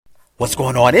What's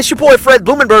going on? It's your boy Fred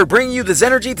Blumenberg bringing you this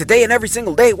energy today and every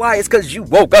single day. Why? It's because you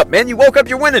woke up, man. You woke up,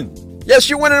 you're winning. Yes,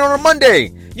 you're winning on a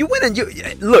Monday. You winning.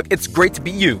 Look, it's great to be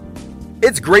you.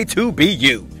 It's great to be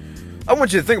you. I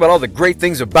want you to think about all the great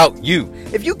things about you.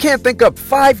 If you can't think up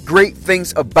 5 great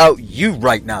things about you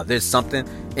right now, there's something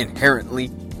inherently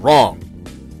wrong.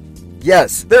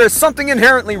 Yes, there is something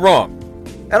inherently wrong.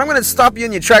 And I'm going to stop you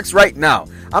in your tracks right now.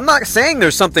 I'm not saying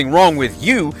there's something wrong with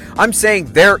you. I'm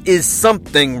saying there is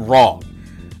something wrong.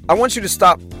 I want you to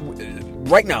stop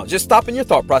right now. Just stop in your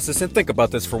thought process and think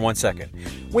about this for 1 second.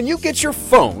 When you get your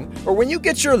phone, or when you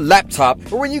get your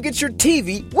laptop, or when you get your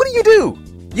TV, what do?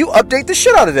 You update the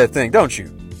shit out of that thing, don't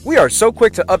you? We are so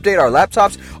quick to update our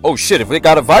laptops. Oh shit, if we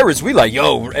got a virus, we like,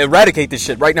 yo, eradicate this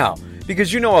shit right now.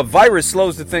 Because you know a virus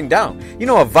slows the thing down. You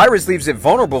know a virus leaves it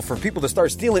vulnerable for people to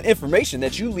start stealing information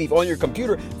that you leave on your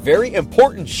computer. Very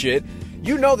important shit.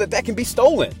 You know that can be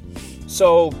stolen.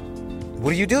 So,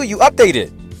 what do? You update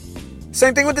it.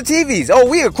 Same thing with the TVs. Oh,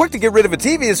 we are quick to get rid of a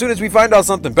TV as soon as we find out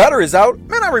something better is out.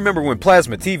 Man, I remember when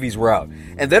plasma TVs were out.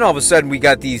 And then all of a sudden we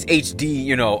got these HD,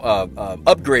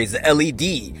 upgrades, the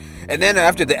LED. And then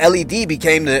after the LED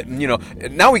became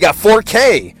now we got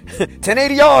 4K,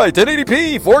 1080i,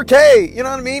 1080p, 4K. You know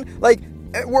what I mean? Like,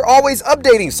 we're always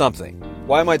updating something.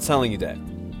 Why am I telling you that?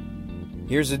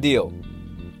 Here's the deal.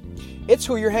 It's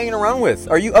who you're hanging around with.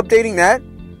 Are you updating that?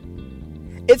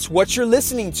 It's what you're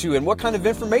listening to and what kind of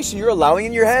information you're allowing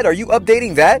in your head. Are you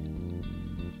updating that?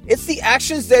 It's the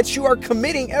actions that you are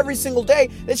committing every single day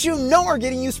that you know are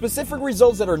getting you specific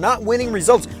results that are not winning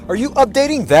results. Are you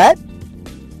updating that?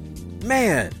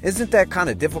 Man, isn't that kind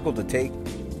of difficult to take?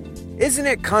 Isn't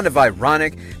it kind of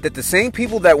ironic that the same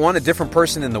people that want a different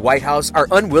person in the White House are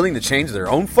unwilling to change their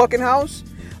own fucking house?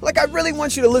 Like, I really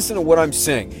want you to listen to what I'm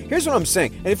saying. Here's what I'm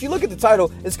saying. And if you look at the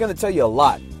title, it's going to tell you a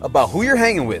lot about who you're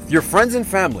hanging with, your friends and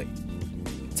family.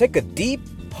 Take a deep,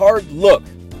 hard look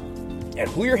at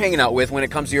who you're hanging out with when it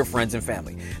comes to your friends and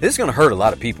family. This is going to hurt a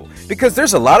lot of people because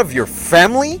there's a lot of your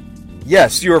family,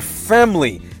 yes, your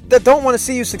family, that don't want to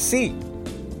see you succeed.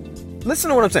 Listen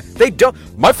to what I'm saying. They don't.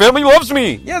 My family loves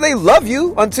me. Yeah, they love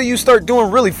you until you start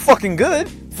doing really fucking good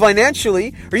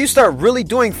financially, or you start really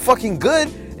doing fucking good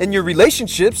in your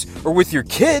relationships, or with your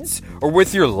kids, or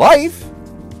with your life.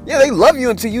 Yeah, they love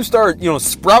you until you start,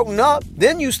 sprouting up.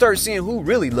 Then you start seeing who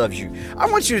really loves you. I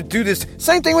want you to do this.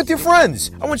 Same thing with your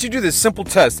friends. I want you to do this simple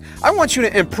test. I want you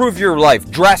to improve your life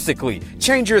drastically.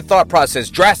 Change your thought process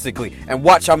drastically. And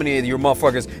watch how many of your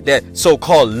motherfuckers that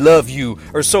so-called love you,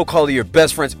 or so-called your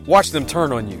best friends, watch them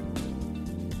turn on you.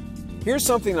 Here's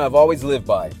something that I've always lived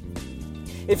by.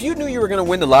 If you knew you were going to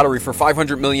win the lottery for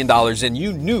 $500 million and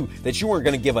you knew that you weren't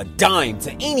going to give a dime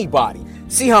to anybody,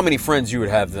 see how many friends you would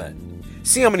have then.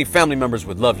 See how many family members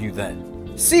would love you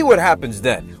then. See what happens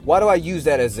then. Why do I use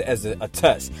that as a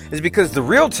test? It's because the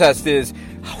real test is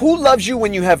who loves you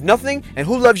when you have nothing and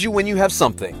who loves you when you have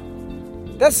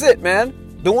something. That's it, man.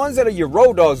 The ones that are your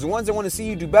road dogs, the ones that want to see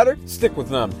you do better, stick with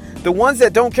them. The ones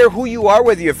that don't care who you are,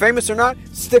 whether you're famous or not,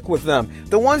 stick with them.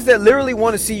 The ones that literally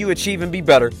want to see you achieve and be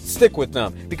better, stick with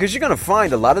them. Because you're going to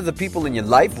find a lot of the people in your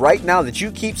life right now that you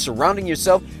keep surrounding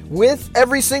yourself with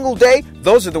every single day,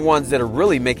 those are the ones that are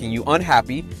really making you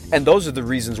unhappy, and those are the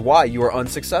reasons why you are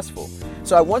unsuccessful.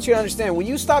 So I want you to understand, when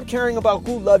you stop caring about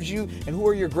who loves you and who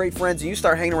are your great friends, and you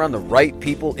start hanging around the right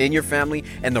people in your family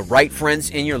and the right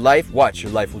friends in your life, watch,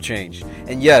 your life will change.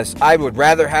 And yes, I would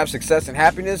rather have success and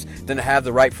happiness than to have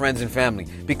the right friends and family.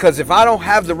 Because if I don't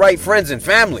have the right friends and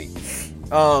family,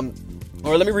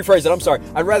 or let me rephrase it, I'm sorry.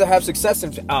 I'd rather have success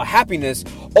and happiness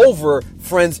over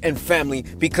friends and family,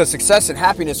 because success and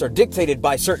happiness are dictated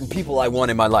by certain people I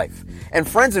want in my life. And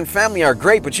friends and family are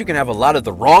great, but you can have a lot of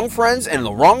the wrong friends and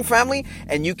the wrong family,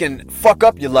 and you can fuck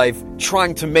up your life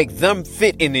trying to make them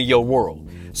fit into your world.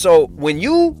 So when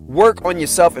you work on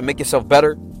yourself and make yourself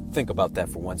better, think about that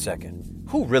for 1 second.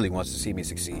 Who really wants to see me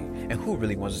succeed? And who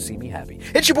really wants to see me happy?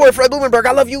 It's your boy, Fred Blumenberg.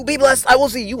 I love you. Be blessed. I will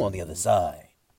see you on the other side.